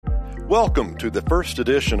Welcome to the first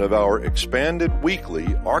edition of our expanded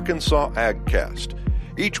weekly Arkansas AgCast.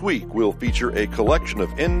 Each week we'll feature a collection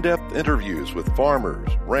of in-depth interviews with farmers,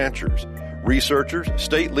 ranchers, researchers,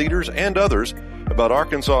 state leaders, and others about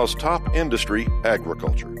Arkansas's top industry,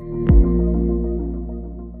 agriculture.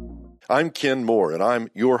 I'm Ken Moore, and I'm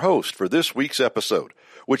your host for this week's episode,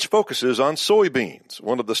 which focuses on soybeans,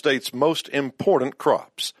 one of the state's most important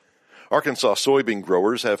crops. Arkansas soybean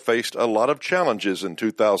growers have faced a lot of challenges in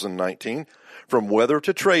 2019, from weather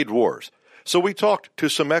to trade wars. So we talked to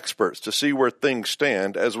some experts to see where things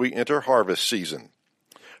stand as we enter harvest season.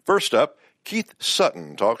 First up, Keith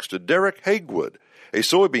Sutton talks to Derek Hagewood, a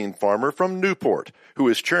soybean farmer from Newport, who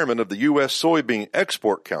is chairman of the U.S. Soybean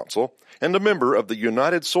Export Council and a member of the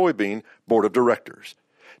United Soybean Board of Directors.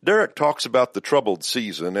 Derek talks about the troubled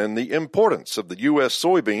season and the importance of the U.S.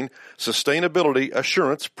 Soybean Sustainability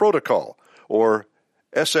Assurance Protocol, or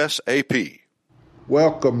SSAP.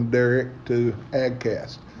 Welcome, Derek, to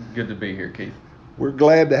AgCast. Good to be here, Keith. We're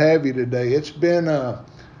glad to have you today. It's been a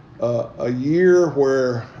year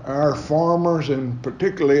where our farmers, and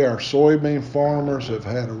particularly our soybean farmers, have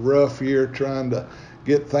had a rough year trying to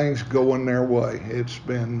get things going their way. It's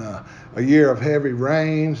been a year of heavy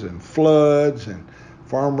rains and floods, and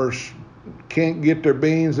farmers can't get their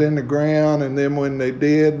beans in the ground, and then when they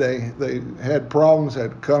did, they had problems,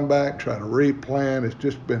 had to come back, try to replant. It's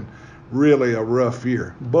just been really a rough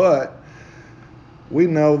year. But we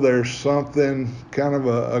know there's something, kind of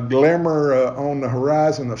a glimmer on the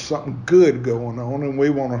horizon of something good going on, and we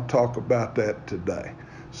want to talk about that today.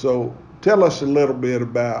 So tell us a little bit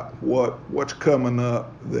about what's coming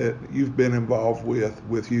up that you've been involved with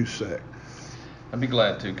USEC. I'd be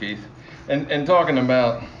glad to, Keith. And talking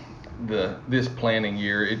about this planting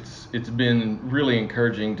year, it's been really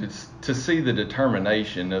encouraging to see the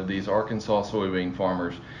determination of these Arkansas soybean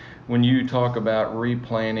farmers. When you talk about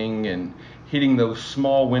replanting and hitting those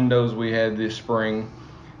small windows we had this spring,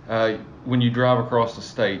 when you drive across the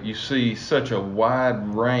state, you see such a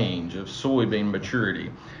wide range of soybean maturity.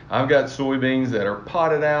 I've got soybeans that are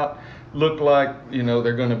potted out, look like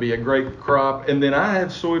they're going to be a great crop, and then I have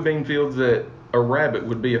soybean fields that a rabbit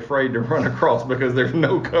would be afraid to run across because there's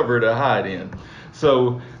no cover to hide in.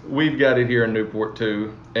 So we've got it here in Newport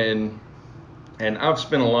too, and I've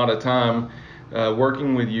spent a lot of time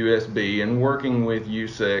working with USB and working with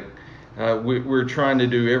USEC. We're trying to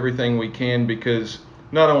do everything we can, because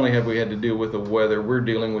not only have we had to deal with the weather, we're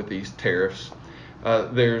dealing with these tariffs.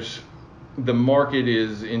 The market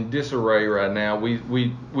is in disarray right now.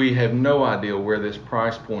 We have no idea where this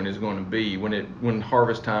price point is going to be when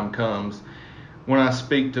harvest time comes. When I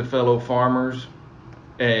speak to fellow farmers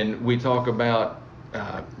and we talk about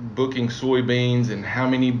booking soybeans and how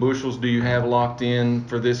many bushels do you have locked in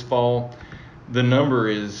for this fall, the number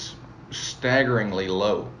is staggeringly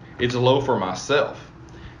low. It's low for myself.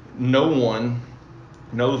 No one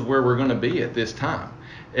knows where we're going to be at this time.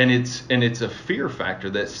 And it's a fear factor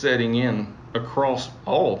that's setting in across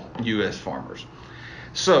all U.S. farmers.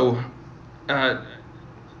 So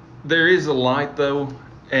there is a light, though,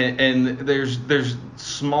 and there's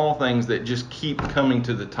small things that just keep coming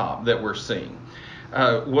to the top that we're seeing.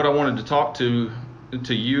 What I wanted to talk to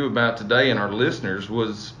you about today and our listeners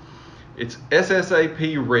was it's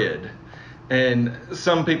SSAP Red. And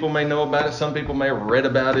some people may know about it, some people may have read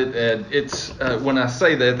about it. And it's when I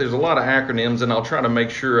say that, there's a lot of acronyms, and I'll try to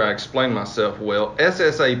make sure I explain myself well.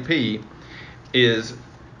 SSAP is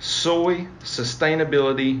Soy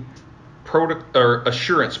Sustainability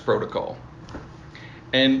Assurance Protocol.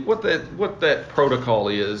 And what that protocol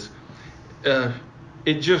is,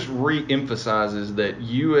 it just re-emphasizes that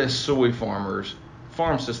U.S. soy farmers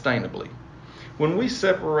farm sustainably. When we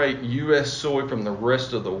separate U.S. soy from the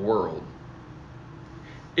rest of the world,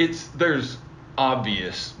 there's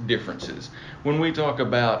obvious differences. When we talk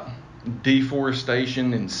about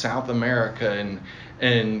deforestation in South America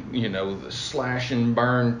and the slash and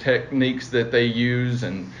burn techniques that they use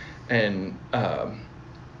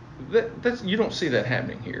that's you don't see that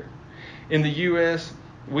happening here. In the U.S.,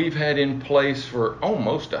 we've had in place for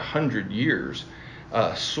almost 100 years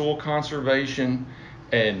soil conservation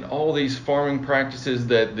and all these farming practices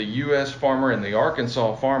that the U.S. farmer and the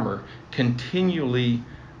Arkansas farmer continually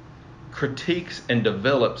critiques and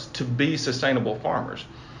develops to be sustainable farmers.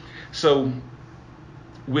 So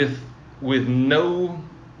with no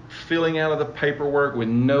filling out of the paperwork, with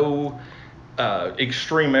no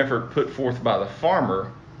extreme effort put forth by the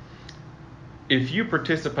farmer, if you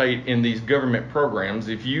participate in these government programs,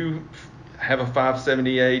 if you have a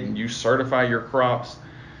 578 and you certify your crops,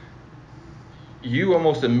 you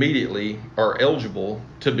almost immediately are eligible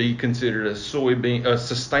to be considered a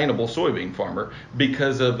sustainable soybean farmer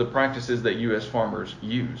because of the practices that U.S. farmers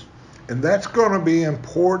use. And that's going to be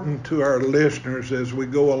important to our listeners as we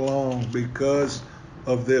go along because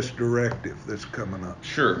of this directive that's coming up.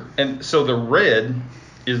 Sure. And so the red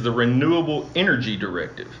is the Renewable Energy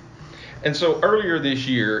Directive. And so earlier this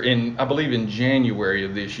year, I believe in January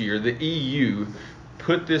of this year, the EU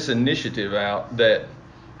put this initiative out that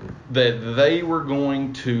they were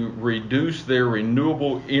going to reduce their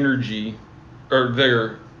renewable energy or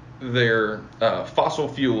their fossil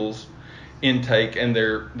fuels intake and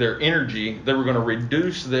their energy. They were going to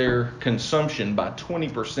reduce their consumption by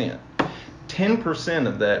 20%. 10%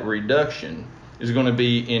 of that reduction is going to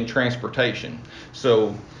be in transportation.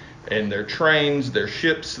 So, and their trains, their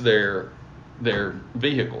ships, their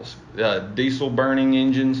vehicles, diesel burning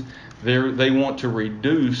engines, they want to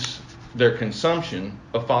reduce their consumption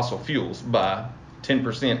of fossil fuels by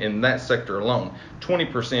 10% in that sector alone,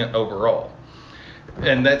 20% overall.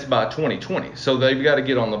 And that's by 2020. So they've got to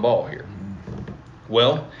get on the ball here.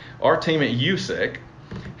 Well, our team at USEC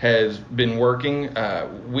has been working.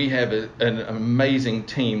 We have an amazing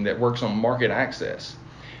team that works on market access.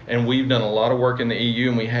 And we've done a lot of work in the EU,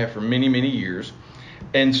 and we have for many, many years.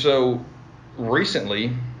 And so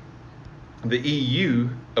recently, the EU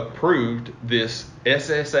approved this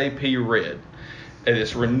SSAP Red,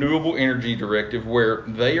 this Renewable Energy Directive, where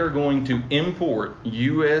they are going to import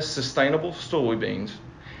U.S. sustainable soybeans,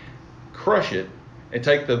 crush it, and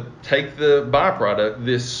take the byproduct,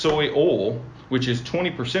 this soy oil, which is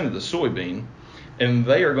 20% of the soybean, and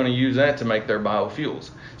they are going to use that to make their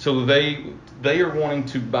biofuels. So they are wanting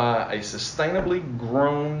to buy a sustainably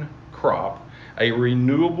grown crop, a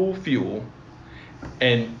renewable fuel,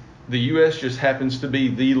 and the U.S. just happens to be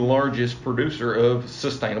the largest producer of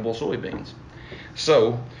sustainable soybeans.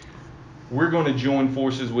 So we're going to join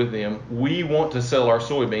forces with them. We want to sell our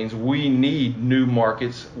soybeans. We need new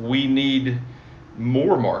markets. We need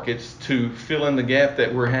more markets to fill in the gap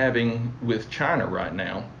that we're having with China right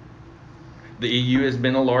now. The EU has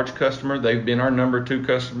been a large customer. They've been our number 2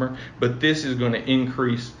 customer, but this is going to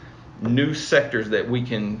increase new sectors that we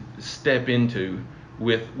can step into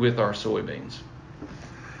with our soybeans.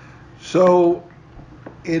 So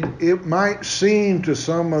it might seem to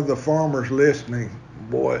some of the farmers listening,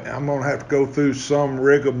 boy, I'm going to have to go through some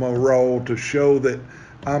rigmarole to show that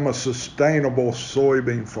I'm a sustainable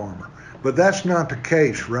soybean farmer. But that's not the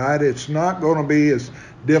case, right? It's not going to be as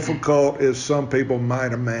difficult as some people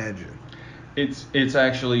might imagine. It's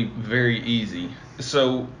actually very easy.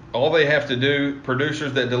 So all they have to do,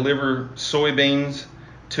 producers that deliver soybeans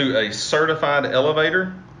to a certified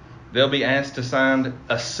elevator, they'll be asked to sign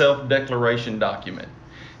a self-declaration document.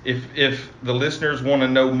 If the listeners want to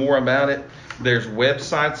know more about it, there's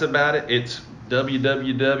websites about it. It's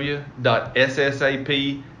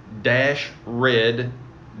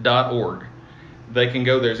www.ssap-red.org. They can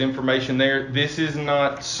go, there's information there. This is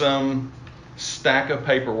not some stack of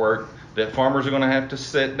paperwork that farmers are going to have to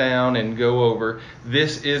sit down and go over.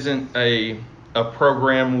 This isn't a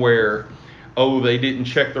program where, they didn't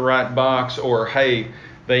check the right box, or hey,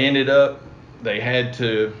 they had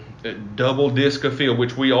to double disc a field,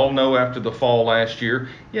 which we all know after the fall last year.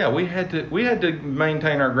 Yeah, we had to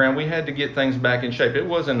maintain our ground. We had to get things back in shape. It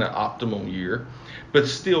wasn't an optimal year, but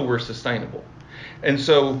still we're sustainable. And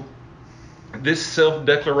so this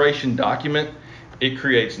self-declaration document, it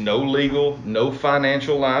creates no legal, no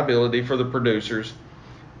financial liability for the producers.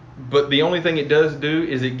 But the only thing it does do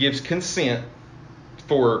is it gives consent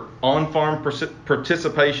for on-farm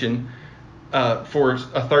participation for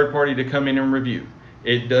a third party to come in and review.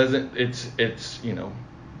 It doesn't. It'll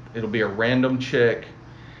be a random check,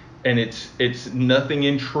 and it's nothing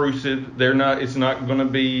intrusive. It's not going to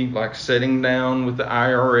be like sitting down with the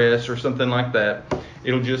IRS or something like that.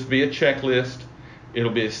 It'll just be a checklist. It'll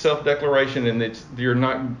be a self-declaration, and you're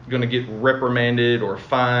not going to get reprimanded or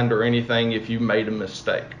fined or anything if you made a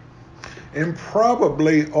mistake. And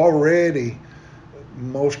probably already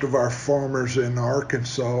most of our farmers in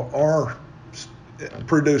Arkansas are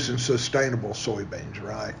producing sustainable soybeans,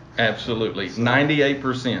 right? Absolutely.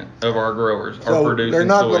 98% of our growers are producing soy. They're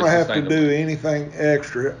not going to have to do anything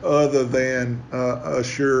extra other than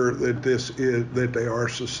assure that that they are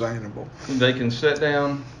sustainable. They can sit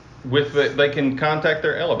down they can contact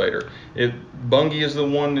their elevator. If Bunge is the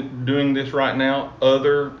one doing this right now,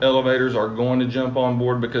 other elevators are going to jump on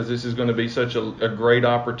board because this is going to be such a great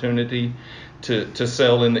opportunity to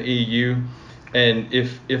sell in the EU. And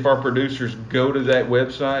if our producers go to that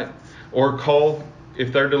website or call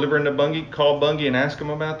if they're delivering to Bunge, call Bunge and ask them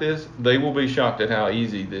about this. They will be shocked at how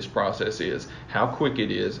easy this process is, how quick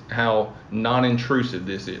it is, how non-intrusive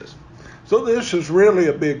this is. So this is really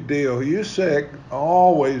a big deal. USEC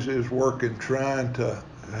always is working, trying to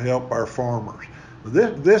help our farmers.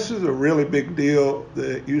 This is a really big deal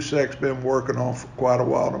that USEC's been working on for quite a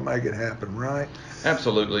while to make it happen, right?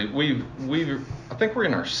 Absolutely. I think we're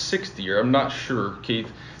in our 6th year. I'm not sure,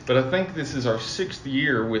 Keith, but I think this is our 6th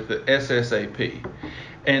year with the SSAP.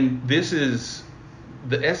 And the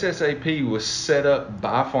SSAP was set up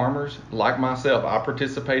by farmers like myself. I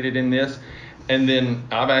participated in this, and then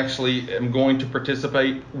I actually am going to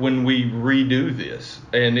participate when we redo this,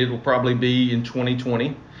 and it'll probably be in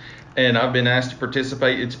 2020. And I've been asked to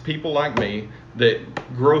participate. It's people like me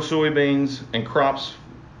that grow soybeans and crops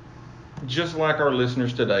just like our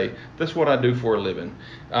listeners today. That's what I do for a living.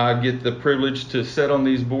 I get the privilege to sit on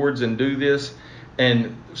these boards and do this.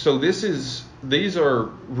 And so these are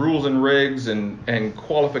rules and regs and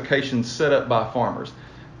qualifications set up by farmers.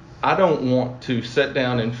 I don't want to sit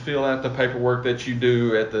down and fill out the paperwork that you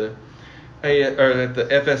do at the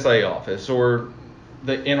FSA office or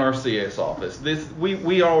the NRCS office.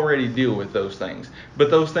 We already deal with those things.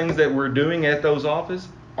 But those things that we're doing at those offices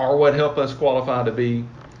are what help us qualify to be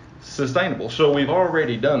sustainable. So we've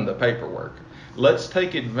already done the paperwork. Let's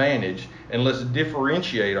take advantage and let's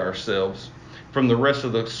differentiate ourselves from the rest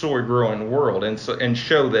of the soy growing world and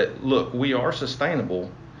show that, look, we are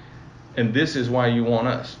sustainable, and this is why you want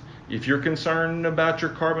us. If you're concerned about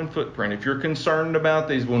your carbon footprint, if you're concerned about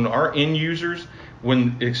these, when our end users,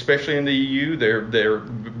 especially in the EU, they're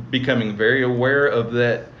becoming very aware of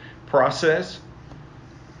that process.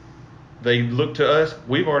 They look to us.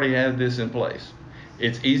 We've already had this in place.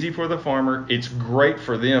 It's easy for the farmer. It's great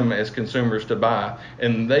for them as consumers to buy,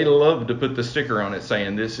 and they love to put the sticker on it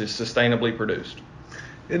saying this is sustainably produced.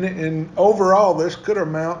 And overall, this could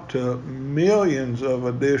amount to millions of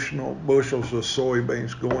additional bushels of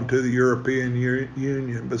soybeans going to the European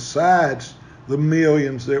Union, besides the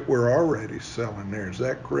millions that we're already selling there. Is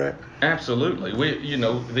that correct? Absolutely.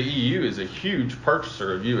 The EU is a huge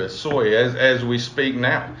purchaser of U.S. soy as we speak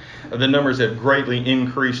now. The numbers have greatly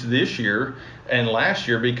increased this year and last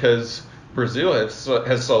year because Brazil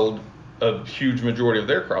has sold a huge majority of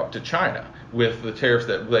their crop to China. With the tariffs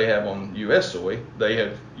that they have on U.S. soy, they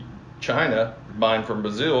have China buying from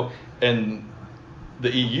Brazil and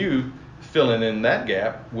the EU filling in that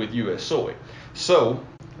gap with U.S. soy. So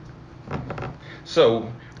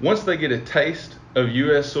once they get a taste of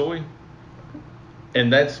U.S. soy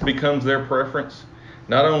and that becomes their preference,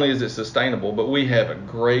 not only is it sustainable, but we have a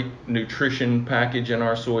great nutrition package in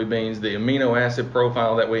our soybeans, the amino acid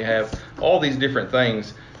profile that we have, all these different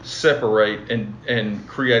things separate and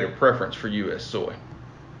create a preference for U.S. soy.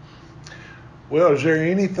 Well, is there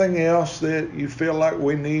anything else that you feel like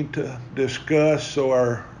we need to discuss so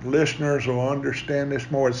our listeners will understand this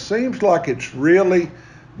more? It seems like it's really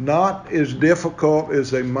not as difficult as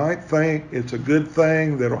they might think. It's a good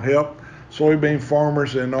thing that'll help soybean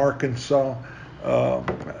farmers in Arkansas.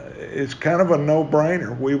 It's kind of a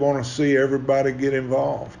no-brainer. We want to see everybody get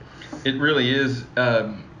involved. It really is.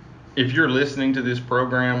 If you're listening to this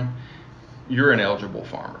program, you're an eligible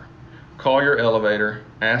farmer. Call your elevator,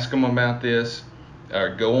 ask them about this,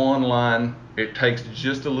 or go online. It takes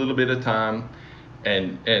just a little bit of time,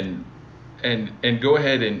 and go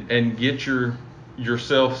ahead and get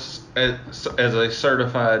yourself as a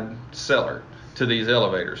certified seller to these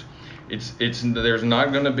elevators. It's going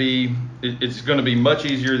to be much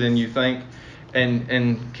easier than you think.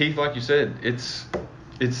 And Keith, like you said, it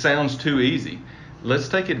sounds too easy. Let's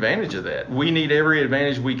take advantage of that. We need every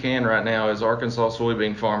advantage we can right now as Arkansas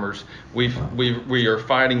soybean farmers. We are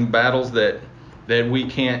fighting battles that we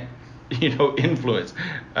can't influence.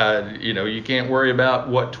 You can't worry about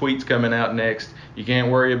what tweet's coming out next. You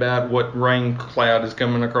can't worry about what rain cloud is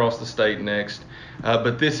coming across the state next.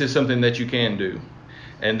 But this is something that you can do,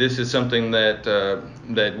 and this is something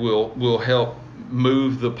that will help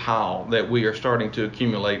move the pile that we are starting to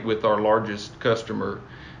accumulate with our largest customer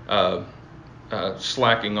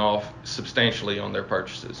slacking off substantially on their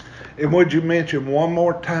purchases. And would you mention one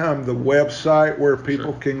more time the website where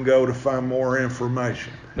people Sure. can go to find more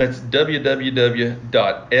information? That's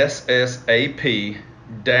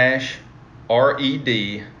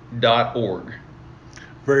www.ssap-red.org.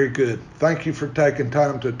 Very good. Thank you for taking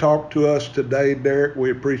time to talk to us today, Derek.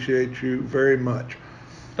 We appreciate you very much.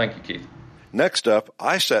 Thank you, Keith. Next up,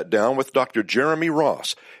 I sat down with Dr. Jeremy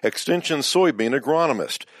Ross, Extension soybean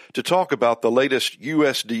agronomist, to talk about the latest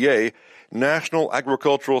USDA National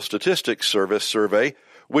Agricultural Statistics Service survey,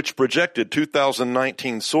 which projected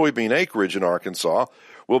 2019 soybean acreage in Arkansas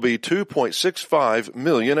will be 2.65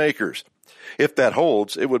 million acres. If that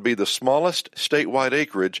holds, it would be the smallest statewide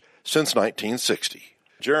acreage since 1960.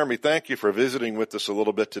 Jeremy, thank you for visiting with us a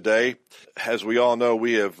little bit today. As we all know,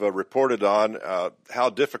 we have reported on how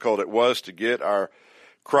difficult it was to get our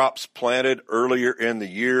crops planted earlier in the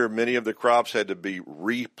year. Many of the crops had to be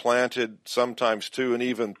replanted, sometimes 2 and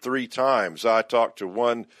even 3 times. I talked to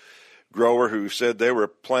one grower who said they were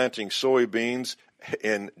planting soybeans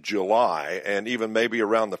in July and even maybe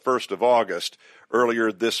around the 1st of August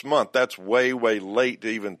earlier this month. That's way, way late to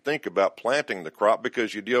even think about planting the crop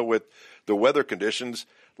because you deal with the weather conditions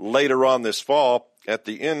later on this fall at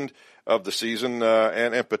the end of the season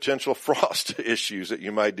and potential frost issues that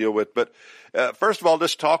you might deal with. But first of all,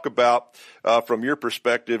 just talk about, from your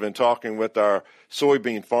perspective and talking with our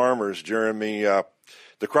soybean farmers, Jeremy,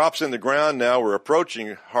 the crop's in the ground now. We're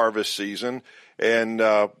approaching harvest season. And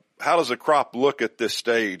how does the crop look at this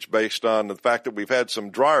stage based on the fact that we've had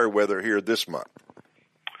some drier weather here this month?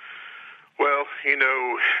 Well,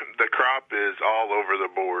 the crop is all over the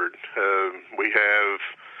board. We have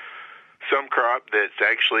some crop that's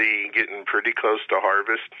actually getting pretty close to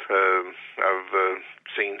harvest. I've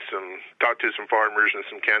talked to some farmers and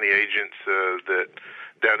some county agents that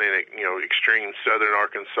down in extreme southern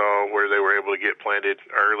Arkansas where they were able to get planted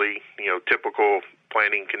early, typical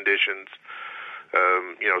planting conditions.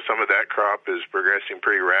 Some of that crop is progressing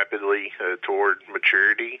pretty rapidly toward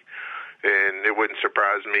maturity. And it wouldn't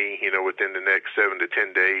surprise me, within the next 7 to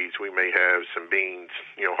 10 days, we may have some beans,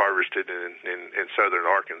 harvested in southern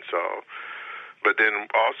Arkansas. But then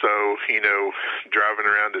also, driving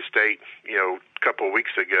around the state, a couple of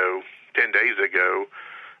weeks ago, 10 days ago,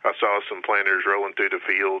 I saw some planters rolling through the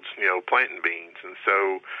fields, planting beans. And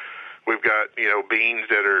so we've got,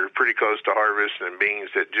 beans that are pretty close to harvest and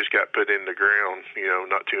beans that just got put in the ground,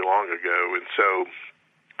 not too long ago. And so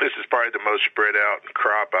this is probably the most spread out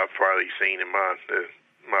crop I've probably seen in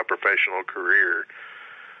my professional career.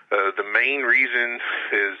 The main reason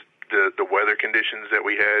is the weather conditions that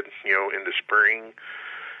we had, in the spring,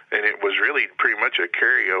 and it was really pretty much a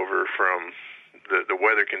carryover from the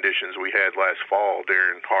weather conditions we had last fall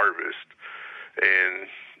during harvest. And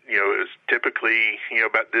it was typically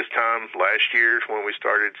about this time last year when we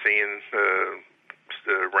started seeing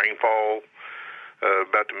the rainfall.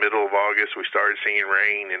 About the middle of August, we started seeing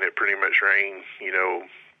rain, and it pretty much rained,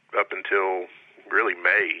 up until really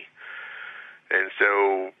May. And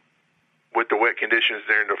so with the wet conditions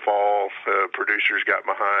during the fall, producers got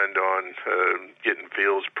behind on getting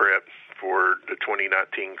fields prepped for the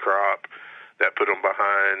 2019 crop. That put them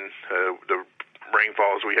behind. The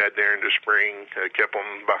rainfalls we had there in the spring kept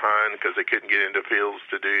them behind because they couldn't get into fields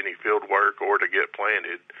to do any field work or to get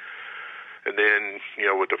planted. And then,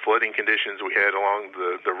 with the flooding conditions we had along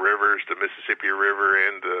the rivers, the Mississippi River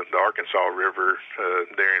and the Arkansas River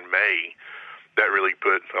there in May, that really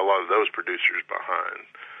put a lot of those producers behind.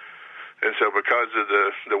 And so because of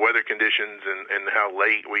the weather conditions and how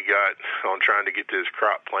late we got on trying to get this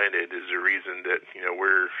crop planted is the reason that,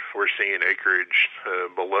 we're seeing acreage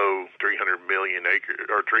below 300 million acres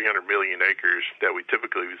or 300 million acres that we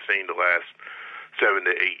typically have seen the last 7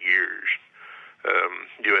 to 8 years.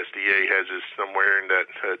 USDA has us somewhere in that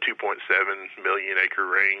 2.7 million acre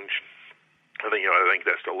range. I think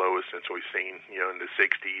that's the lowest since we've seen, in the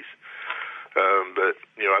 60s. But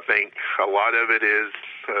I think a lot of it is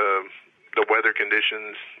the weather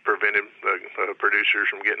conditions prevented producers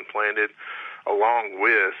from getting planted, along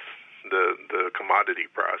with the commodity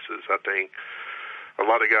prices. I think a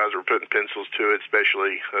lot of guys were putting pencils to it,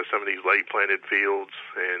 especially some of these late planted fields,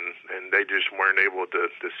 and they just weren't able to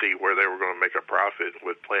see where they were going to make a profit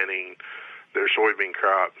with planting their soybean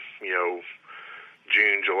crop,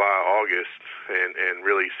 June, July, August, and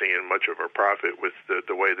really seeing much of a profit with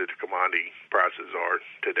the way that the commodity prices are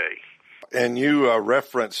today. And you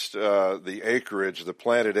referenced the acreage, the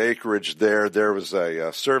planted acreage there. There was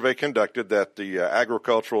a survey conducted that the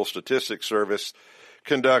Agricultural Statistics Service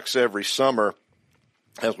conducts every summer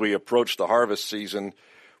as we approach the harvest season,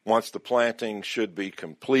 once the planting should be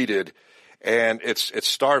completed. And it's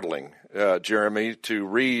startling, Jeremy, to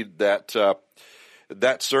read that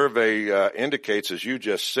that survey indicates, as you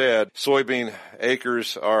just said, soybean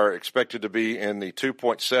acres are expected to be in the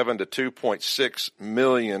 2.7 to 2.6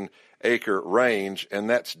 million acre range, and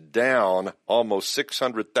that's down almost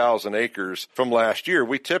 600,000 acres from last year.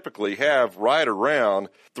 We typically have right around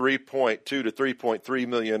 3.2 to 3.3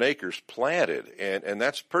 million acres planted, and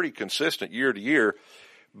that's pretty consistent year to year,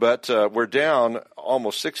 but we're down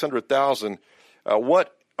almost 600,000.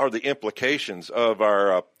 What are the implications of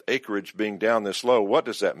our acreage being down this low? What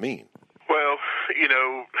does that mean? Well,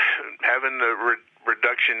 having to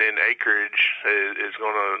reduction in acreage is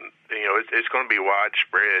going to, it's going to be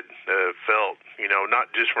widespread, felt,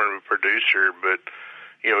 not just from a producer, but,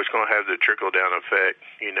 it's going to have the trickle-down effect,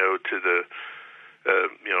 to the,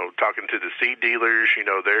 talking to the seed dealers,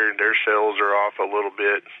 their sales are off a little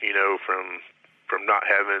bit, from not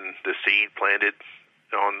having the seed planted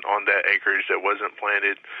on that acreage that wasn't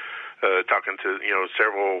planted. Talking to,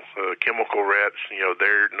 several chemical reps,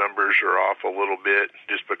 their numbers are off a little bit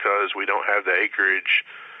just because we don't have the acreage,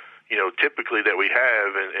 typically that we have,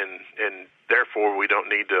 and therefore we don't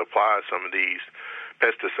need to apply some of these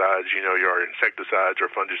pesticides, your insecticides or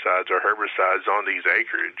fungicides or herbicides on these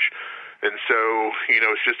acreage. And so,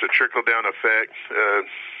 it's just a trickle-down effect,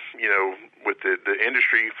 with the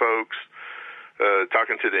industry folks.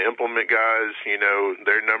 Talking to the implement guys,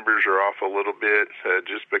 their numbers are off a little bit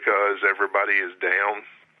just because everybody is down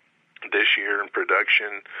this year in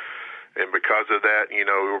production. And because of that,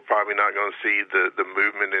 we're probably not going to see the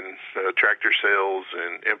movement in tractor sales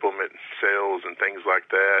and implement sales and things like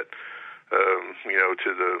that,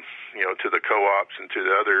 to the co-ops and to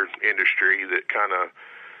the other industry that kind of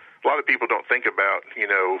a lot of people don't think about, when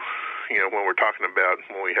we're talking about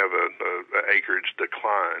when we have a acreage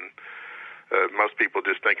decline. Most people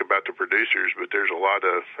just think about the producers, but there's a lot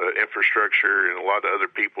of infrastructure and a lot of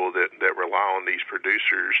other people that rely on these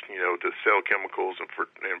producers, to sell chemicals and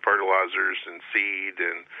fertilizers and seed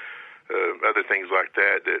and other things like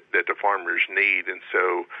that the farmers need. And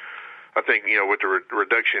so I think, with the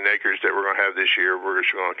reduction in acres that we're going to have this year, we're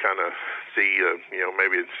just going to kind of see,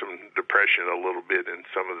 maybe some depression a little bit in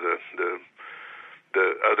some of the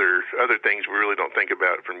other things we really don't think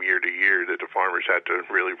about from year to year that the farmers have to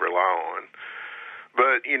really rely on.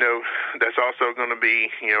 But, that's also going to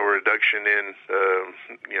be, a reduction in,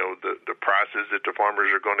 the prices that the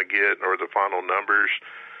farmers are going to get or the final numbers.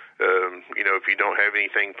 If you don't have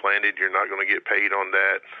anything planted, you're not going to get paid on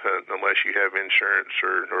that unless you have insurance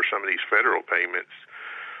or some of these federal payments.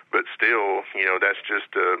 But still, that's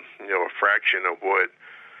just a fraction of what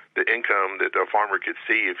the income that a farmer could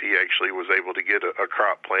see if he actually was able to get a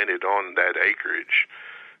crop planted on that acreage.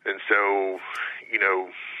 And so,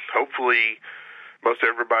 hopefully most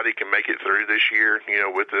everybody can make it through this year,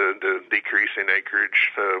 with the decrease in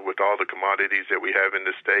acreage, with all the commodities that we have in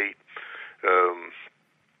the state.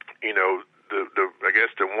 I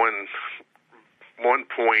guess the one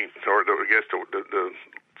point, or the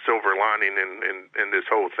silver lining in this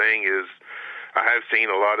whole thing is I have seen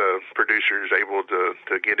a lot of producers able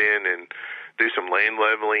to get in and do some land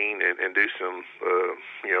leveling and do some,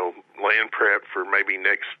 land prep for maybe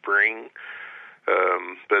next spring.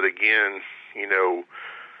 But again,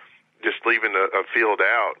 just leaving a field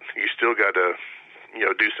out, you still got to,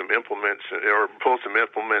 do some implements or pull some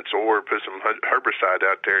implements or put some herbicide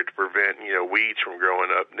out there to prevent, weeds from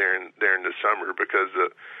growing up during the summer, because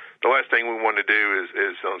the last thing we want to do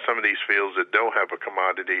is on some of these fields that don't have a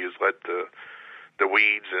commodity is let the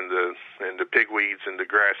weeds and the pigweeds and the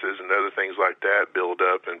grasses and other things like that build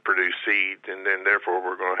up and produce seed, and then therefore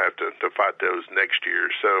we're going to have to fight those next year.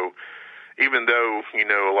 So even though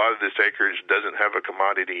a lot of this acreage doesn't have a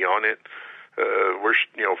commodity on it,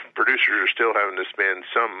 producers are still having to spend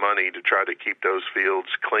some money to try to keep those fields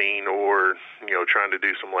clean, or trying to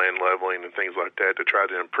do some land leveling and things like that to try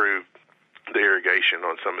to improve the irrigation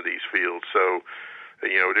on some of these fields. So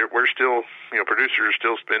we're still, producers are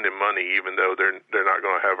still spending money, even though they're not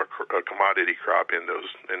going to have a commodity crop in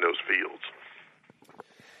those fields.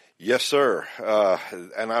 Yes, sir.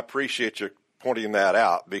 And I appreciate you pointing that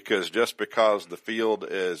out, because just because the field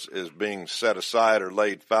is being set aside or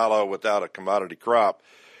laid fallow without a commodity crop,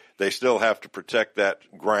 they still have to protect that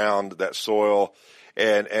ground, that soil.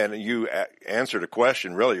 And you answered a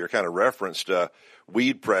question, really, you're kind of referenced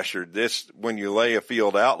weed pressure. When you lay a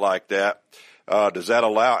field out like that, does that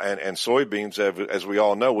allow, and soybeans, as we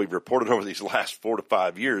all know, we've reported over these last 4 to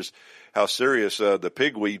 5 years how serious the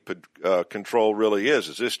pigweed control really is.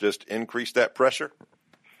 Does this just increase that pressure?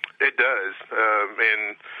 It does.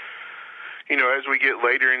 And, as we get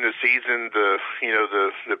later in the season,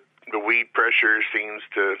 the weed pressure seems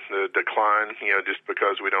to decline, just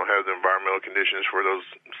because we don't have the environmental conditions for those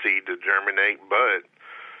seed to germinate. But,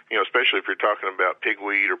 especially if you're talking about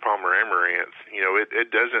pigweed or Palmer amaranth,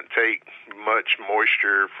 it doesn't take much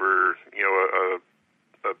moisture for,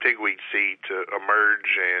 a pigweed seed to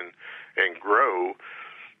emerge and grow.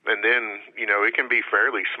 And then, it can be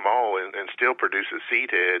fairly small and still produce a seed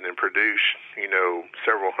head and produce,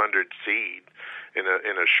 several hundred seed in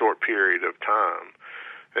a short period of time.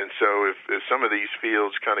 And so if some of these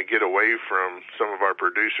fields kind of get away from some of our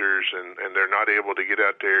producers and they're not able to get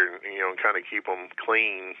out there and kind of keep them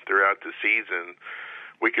clean throughout the season,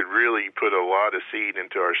 we could really put a lot of seed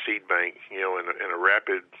into our seed bank, in a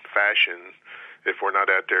rapid fashion if we're not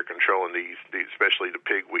out there controlling these especially the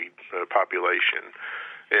pigweed population.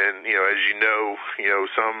 And as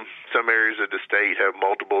some areas of the state have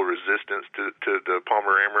multiple resistance to the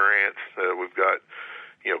Palmer amaranth. We've got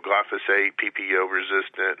glyphosate, PPO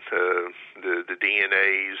resistant, the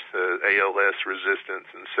DNAs, ALS resistance,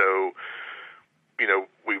 and so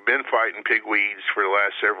we've been fighting pigweeds for the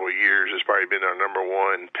last several years. It's probably been our number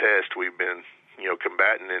one pest we've been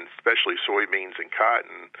combating, and especially soybeans and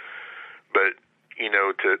cotton. But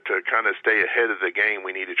to kind of stay ahead of the game,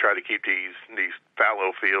 we need to try to keep these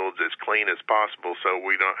fallow fields as clean as possible, so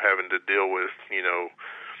we're not having to deal with a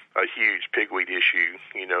huge pigweed issue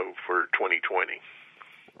for 2020.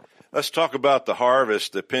 Let's talk about the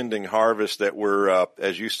harvest, the pending harvest that we're,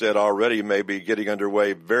 as you said already, maybe getting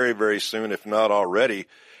underway very, very soon, if not already,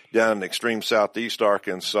 down in extreme southeast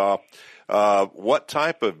Arkansas. What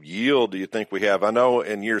type of yield do you think we have? I know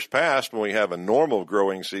in years past, when we have a normal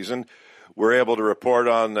growing season, we're able to report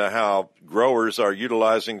on how growers are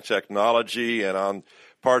utilizing technology, and on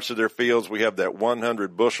parts of their fields we have that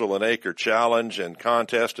 100 bushel an acre challenge and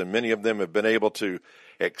contest, and many of them have been able to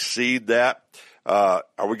exceed that. Are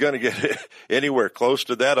we going to get anywhere close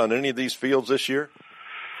to that on any of these fields this year?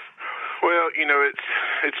 Well,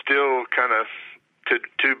 it's still kind of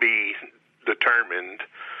to be determined.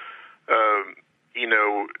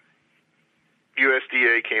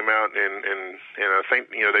 USDA came out and I think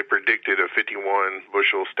they predicted a 51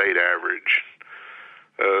 bushel state average.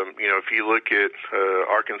 If you look at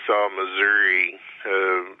Arkansas, Missouri,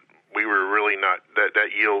 we were really not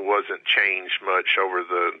that yield wasn't changed much over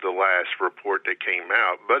the last report that came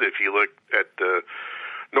out. But if you look at the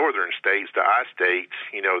northern states, the I states,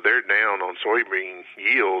 they're down on soybean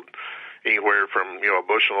yield anywhere from a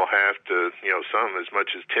bushel and a half to some as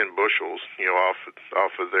much as 10 bushels off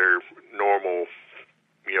of their normal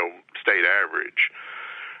state average.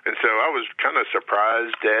 And so I was kind of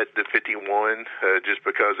surprised at the 51 just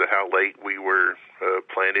because of how late we were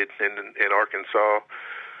planted in Arkansas.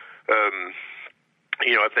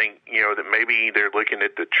 I think that maybe they're looking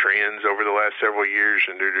at the trends over the last several years,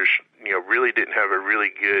 and they're just really didn't have a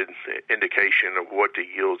really good indication of what the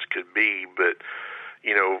yields could be. But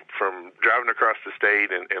from driving across the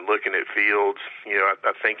state and looking at fields,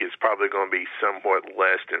 I think it's probably going to be somewhat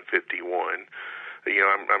less than 51.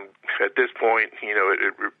 I'm at this point,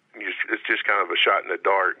 it's just kind of a shot in the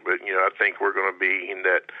dark, but I think we're going to be in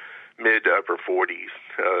that mid to upper 40s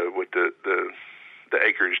with the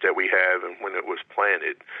acreage that we have and when it was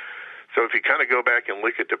planted. So if you kind of go back and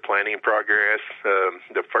look at the planting progress,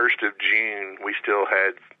 the 1st of June, we still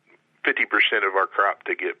had 50% of our crop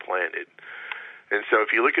to get planted. And so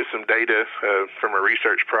if you look at some data from a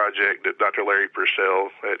research project that Dr. Larry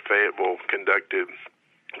Purcell at Fayetteville conducted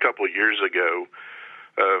a couple of years ago,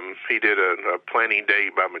 he did a planting day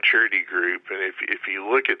by maturity group. And if you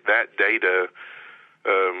look at that data,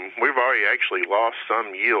 we've already actually lost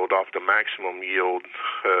some yield off the maximum yield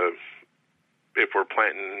if we're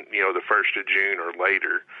planting, the 1st of June or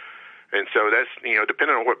later. And so that's,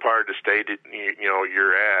 depending on what part of the state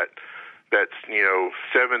you're at, that's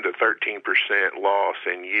 7 to 13% loss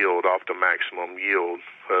in yield off the maximum yield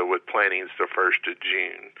with plantings the 1st of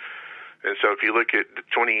June. And so if you look at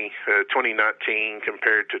 2019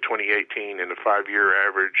 compared to 2018 and the 5-year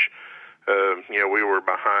average, we were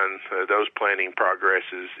behind those planting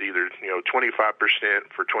progresses, either 25%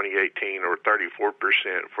 for 2018 or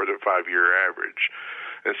 34% for the 5-year average.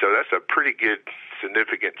 And so that's a pretty good,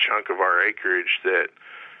 significant chunk of our acreage that,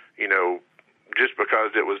 just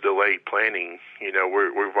because it was delayed planting,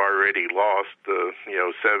 we've already lost the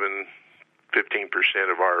 15%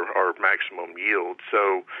 of our maximum yield.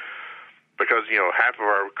 So because half of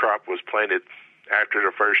our crop was planted after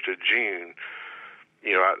the 1st of June,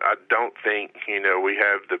 I don't think we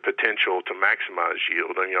have the potential to maximize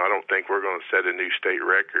yield. I don't think we're going to set a new state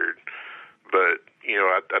record, but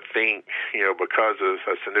I think because of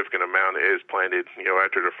a significant amount is planted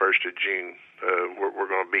after the 1st of June, we're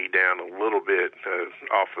going to be down a little bit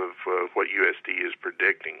off of what USD is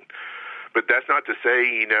predicting. But that's not to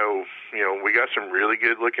say we got some really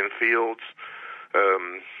good looking fields.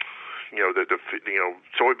 The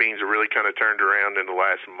soybeans are really kind of turned around in the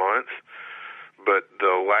last month. But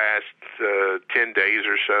the last 10 days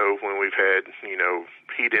or so, when we've had,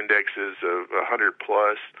 heat indexes of 100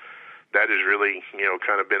 plus, that has really,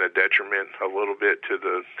 kind of been a detriment a little bit to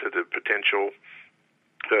the potential.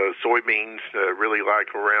 Soybeans really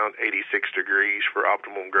like around 86 degrees for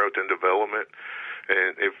optimal growth and development.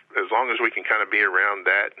 And as long as we can kind of be around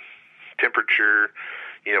that temperature,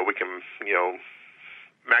 we can,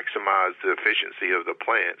 maximize the efficiency of the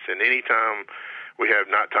plants. And anytime we have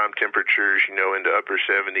nighttime temperatures, into upper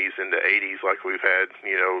 70s, into 80s, like we've had,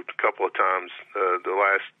 a couple of times the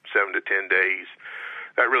last 7 to 10 days,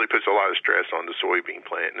 that really puts a lot of stress on the soybean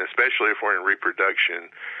plant. And especially if we're in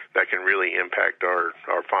reproduction, that can really impact our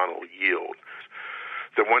final yield.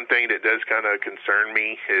 The one thing that does kind of concern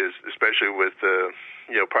me is, especially with,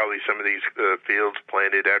 probably some of these fields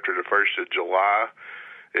planted after the 1st of July,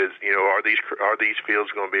 is, are these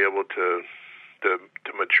fields going to be able to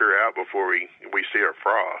mature out before we see our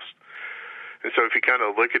frost? And so if you kind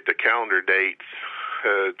of look at the calendar dates,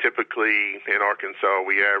 typically in Arkansas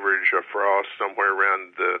we average a frost somewhere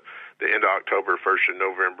around the end of October, 1st of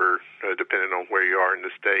November, depending on where you are in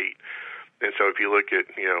the state. And so if you look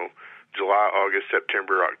at, July, August,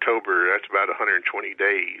 September, October, that's about 120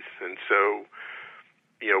 days. And so,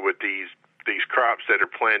 with these crops that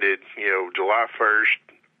are planted, July 1st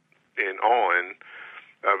and on,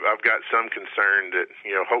 I've got some concern that,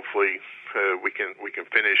 hopefully we can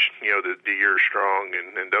finish, the year strong,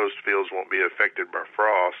 and those fields won't be affected by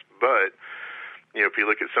frost. But, if you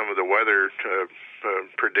look at some of the weather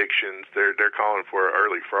predictions, they're calling for an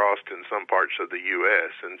early frost in some parts of the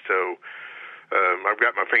U.S. And so I've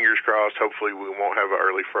got my fingers crossed. Hopefully we won't have an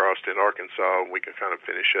early frost in Arkansas, and we can kind of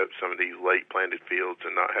finish up some of these late planted fields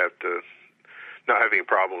and not have any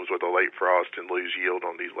problems with a late frost and lose yield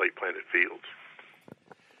on these late planted fields.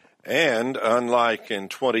 And unlike in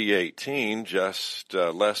 2018, just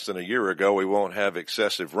less than a year ago, we won't have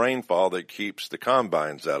excessive rainfall that keeps the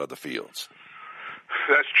combines out of the fields.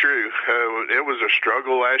 That's true. It was a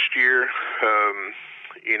struggle last year.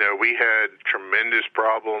 We had tremendous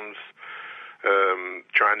problems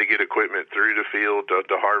trying to get equipment through the field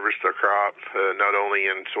to harvest the crop, not only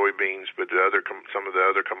in soybeans but some of the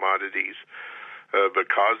other commodities.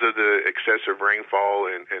 Because of the excessive rainfall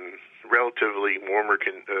and relatively warmer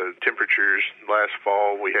temperatures last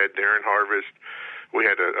fall we had during harvest, we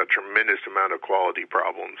had a tremendous amount of quality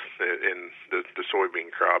problems in the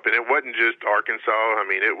soybean crop. And it wasn't just Arkansas. I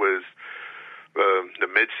mean, it was the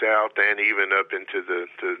Mid-South and even up into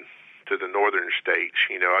the northern states.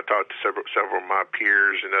 I talked to several of my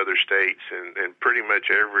peers in other states, and pretty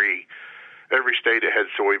much every state that had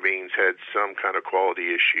soybeans had some kind of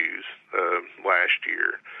quality issues last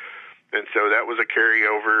year. And so that was a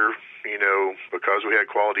carryover, because we had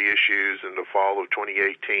quality issues in the fall of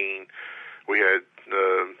 2018. We had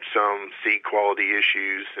some seed quality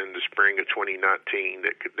issues in the spring of 2019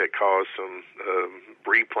 that caused some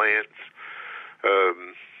replants.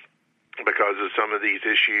 Because of some of these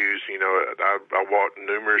issues, I walked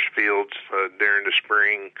numerous fields during the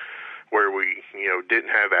spring where we,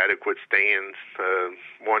 didn't have adequate stands.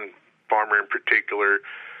 One farmer in particular,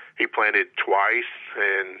 he planted twice,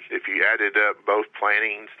 and if you added up both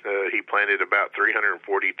plantings, he planted about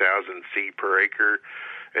 340,000 seed per acre.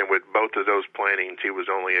 And with both of those plantings, he was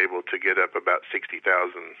only able to get up about 60,000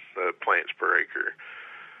 plants per acre.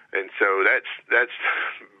 And so that's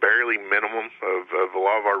barely minimum of a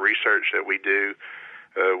lot of our research that we do.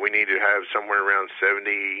 We need to have somewhere around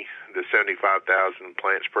 70 to 75,000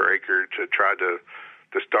 plants per acre to try to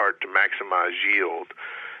start to maximize yield.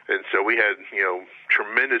 And so we had,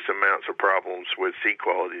 tremendous amounts of problems with seed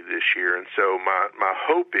quality this year. And so my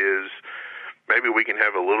hope is maybe we can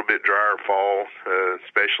have a little bit drier fall,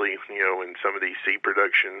 especially, in some of these seed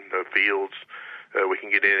production fields. We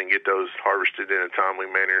can get in and get those harvested in a timely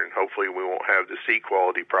manner, and hopefully we won't have the seed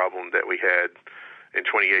quality problem that we had in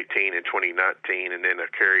 2018 and 2019, and then a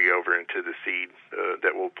carryover into the seed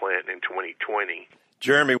that we'll plant in 2020.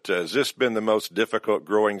 Jeremy, has this been the most difficult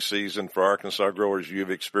growing season for Arkansas growers you've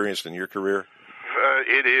experienced in your career?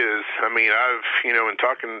 It is. I mean, I've, in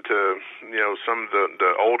talking to, some of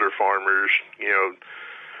the older farmers,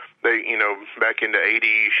 they, back in the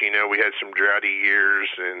 80s, we had some droughty years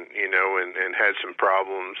and had some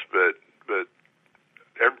problems, but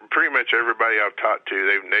pretty much everybody I've talked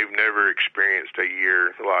to, they've never experienced a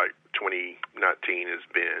year like 2019 has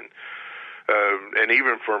been. And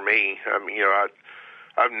even for me, I mean,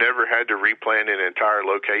 I've never had to replant an entire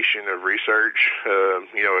location of research.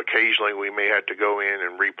 Occasionally we may have to go in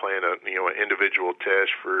and replant an individual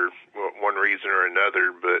test for one reason or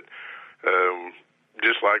another, but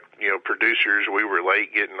just like, producers, we were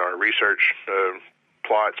late getting our research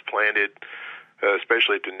plots planted,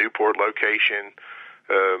 especially at the Newport location.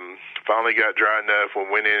 Finally got dry enough, we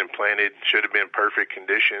went in and planted, should have been perfect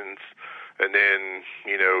conditions. And then,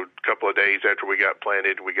 a couple of days after we got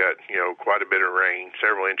planted, we got, quite a bit of rain,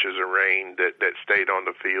 several inches of rain that stayed on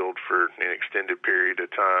the field for an extended period of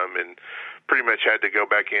time, and pretty much had to go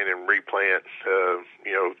back in and replant,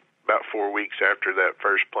 about 4 weeks after that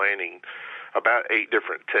first planting. about 8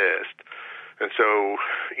 different tests. And so,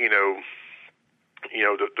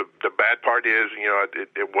 the bad part is,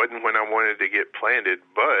 it wasn't when I wanted to get planted,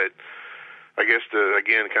 but I guess kind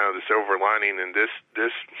of the silver lining in this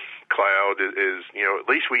cloud is, at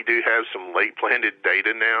least we do have some late planted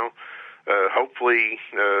data now. Hopefully,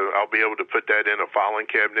 I'll be able to put that in a filing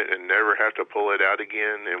cabinet and never have to pull it out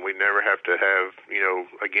again, and we never have to have,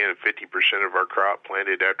 again, 50% of our crop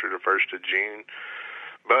planted after the 1st of June.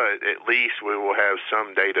 But at least we will have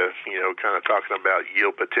some data, kind of talking about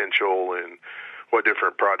yield potential and what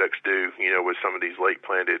different products do, with some of these late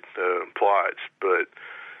planted plots. But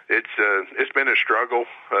it's been a struggle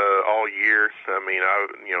all year. I mean,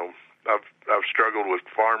 I've struggled with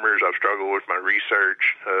farmers. I've struggled with my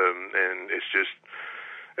research, and it's just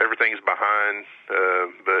everything's behind.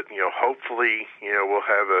 But hopefully, we'll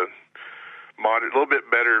have a little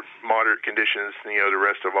bit better moderate conditions. The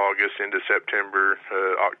rest of August into September,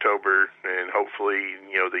 October, and hopefully,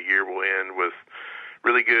 the year will end with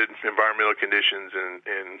really good environmental conditions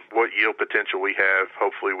and what yield potential we have.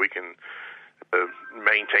 Hopefully, we can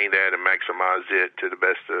maintain that and maximize it to the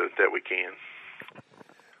best that we can.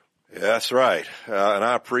 Yeah, that's right. And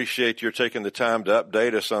I appreciate your taking the time to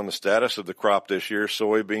update us on the status of the crop this year.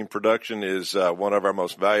 Soybean production is one of our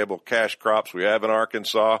most valuable cash crops we have in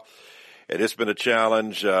Arkansas. And it's been a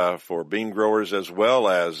challenge for bean growers as well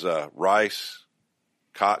as rice,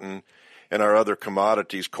 cotton, and our other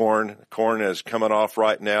commodities. Corn is coming off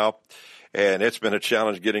right now, and it's been a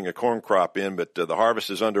challenge getting a corn crop in, but the harvest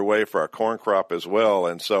is underway for our corn crop as well.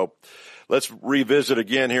 And so let's revisit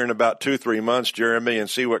again here in about 2-3 months, Jeremy, and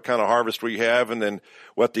see what kind of harvest we have and then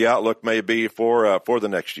what the outlook may be for the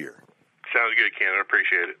next year. Sounds good, Ken. I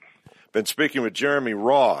appreciate it. Been speaking with Jeremy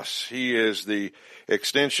Ross. He is the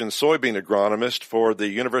Extension soybean agronomist for the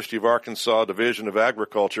University of Arkansas Division of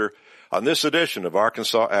Agriculture on this edition of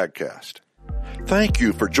Arkansas AgCast. Thank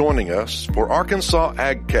you for joining us for Arkansas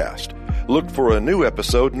AgCast. Look for a new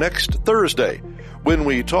episode next Thursday when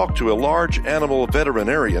we talk to a large animal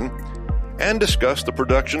veterinarian and discuss the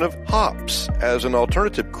production of hops as an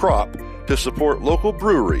alternative crop to support local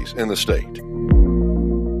breweries in the state.